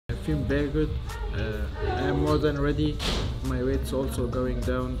feel very good. I am more than ready. My weight's also going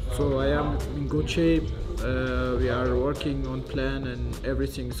down, so I am in good shape. We are working on plan and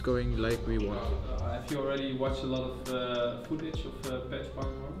everything's going like we want. Have you already watched a lot of footage of Patch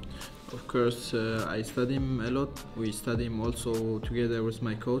Panama? Of course, I study him a lot. We study him also together with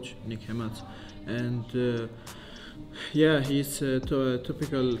my coach, Nick Ahmad. And yeah, he's a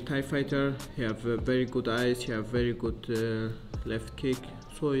typical Thai fighter. He have very good eyes, he have very good left kick.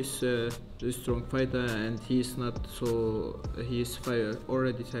 So he's a strong fighter, and he's not so. He's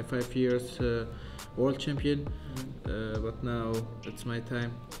already 5 years world champion, but now it's my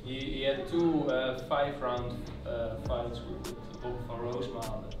time. He had two 5-round fights with Robin van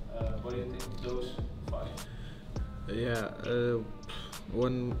Roosmalen. What do you think of those fights?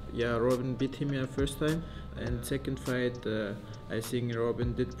 Robin beat him first time, and second fight I think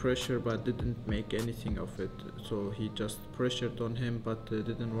Robin did pressure but didn't make anything of it. So he just pressured on him but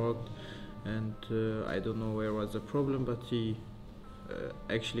didn't work, and I don't know where was the problem, but he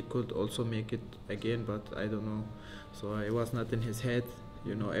actually could also make it again, but I don't know. So it was not in his head.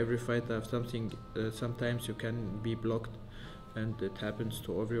 You know, every fighter have something. Sometimes you can be blocked, and it happens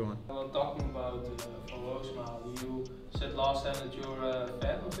to everyone. Well, talking about Van Roosmalen, you said last time that you're a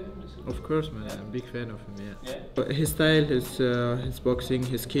fan of him? Of course, man, I'm a big fan of him, yeah. His style, his boxing,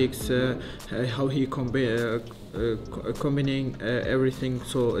 his kicks, how he combining everything,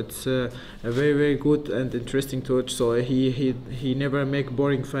 so it's a very, very good and interesting to watch. So he never make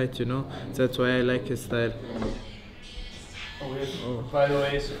boring fight, you know, that's why I like his style. By the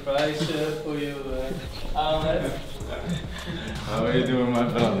way, a surprise for you, Ahmed. How are you doing, my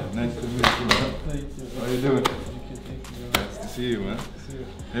brother? Nice to meet you, man. Thank you. How are you doing? Thank you. Nice to see you, man. See you.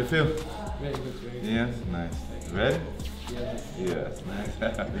 How you feel? Very good, very good. Yes, nice. Ready? Yes. Yes, nice.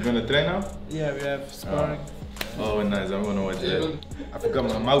 You gonna train now? Yeah, we have sparring. Oh, nice. I'm gonna watch that. I forgot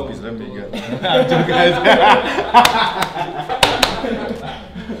my mouthpiece. Let me get.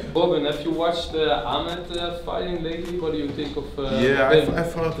 Robin, have you watched Ahmed fighting lately? What do you think of yeah, I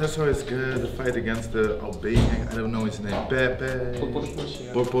thought that's how it's good. The fight against the Albanian, I don't know his name, Pepe.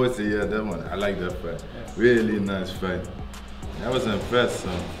 Poposi, yeah, that one. I like that fight. Yeah. Really nice fight. I was impressed, so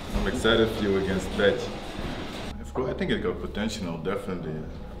I'm excited for you against Patch. Of course, I think it got potential, definitely.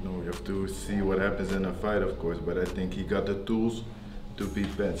 No, we have to see what happens in a fight, of course, but I think he got the tools to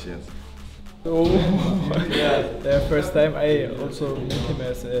beat Patch, yes. Oh, yeah, the first time I also met him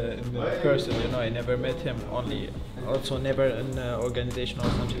as in person, you know, I never met him, also never in an organization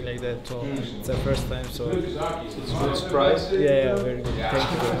or something like that, so it's the first time, so it's a good surprise. Yeah, very good,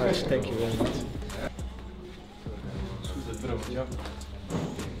 thank you very much, thank you very much.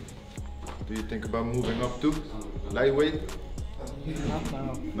 Do you think about moving up to lightweight? Not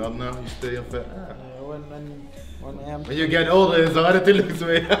now. Not now, you stay on fat? When you get older, it's harder to lose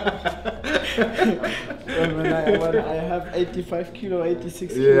weight. when I have 85 kilo,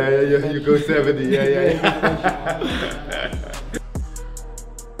 86 kilo. Yeah, you go 70, yeah.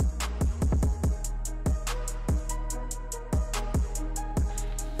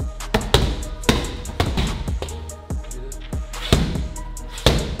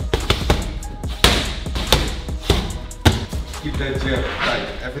 Keep that jab tight.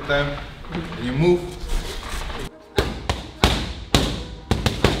 Every time you move.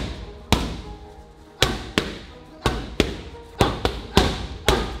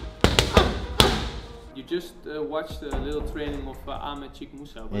 You just watched a little training of Ahmad Chikh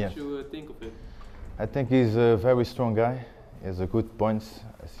Mousa. What did you think of it? I think he's a very strong guy. He has a good punch.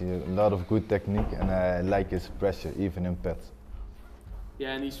 I see a lot of good technique, and I like his pressure, even in pads.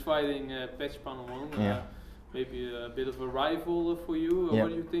 Yeah, and he's fighting Patch Panama. Maybe a bit of a rival for you. Yeah. What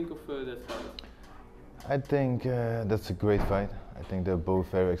do you think of that fight? I think that's a great fight. I think they're both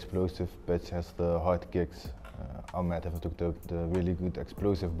very explosive. Patch has the hard kicks. Ahmed has the really good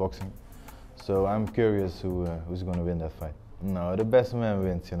explosive boxing. So I'm curious who's going to win that fight. No, the best man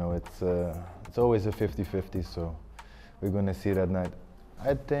wins. You know, it's always a 50-50. So we're going to see that night.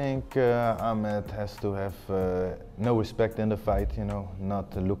 I think Ahmed has to have no respect in the fight, you know,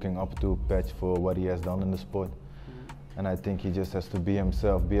 not looking up to Patch for what he has done in the sport. And I think he just has to be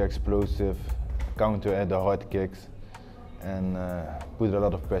himself, be explosive, counter at the hard kicks, and put a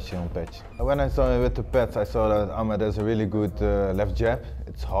lot of pressure on Patch. When I saw him with the pads, I saw that Ahmed has a really good left jab.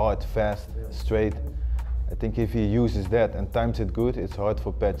 It's hard, fast, straight. I think if he uses that and times it good, it's hard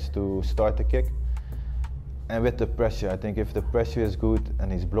for Patch to start the kick. And with the pressure, I think if the pressure is good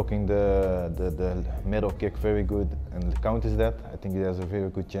and he's blocking the middle kick very good and counters that, I think he has a very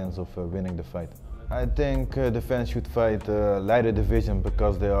good chance of winning the fight. I think the fans should fight lighter division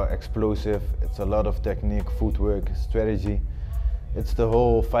because they are explosive. It's a lot of technique, footwork, strategy. It's the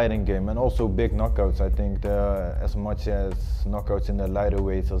whole fighting game, and also big knockouts. I think there are as much as knockouts in the lighter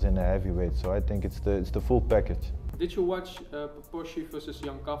weights as in the heavyweights. So I think it's the full package. Did you watch Poposhi versus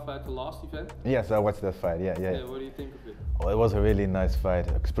Jan Kaffa at the last event? Yes, I watched that fight. Yeah. What do you think of it? Oh, it was a really nice fight,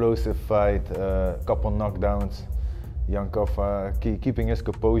 explosive fight, couple knockdowns. Jan Kaffa keeping his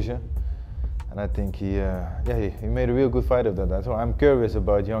composure, and I think he made a real good fight of that. So I'm curious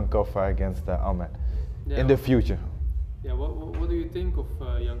about Jan Kaffa against Ahmad in the future. Yeah, what do you think of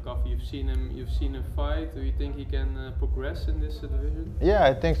Jan Kaffa? You've seen him fight. Do you think he can progress in this division? Yeah,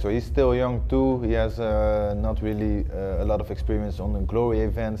 I think so. He's still young too. He has not really a lot of experience on the glory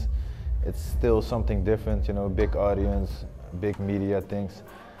events. It's still something different, you know, big audience, big media things.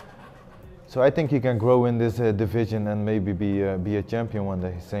 So I think he can grow in this division and maybe be a champion one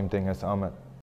day. Same thing as Ahmad.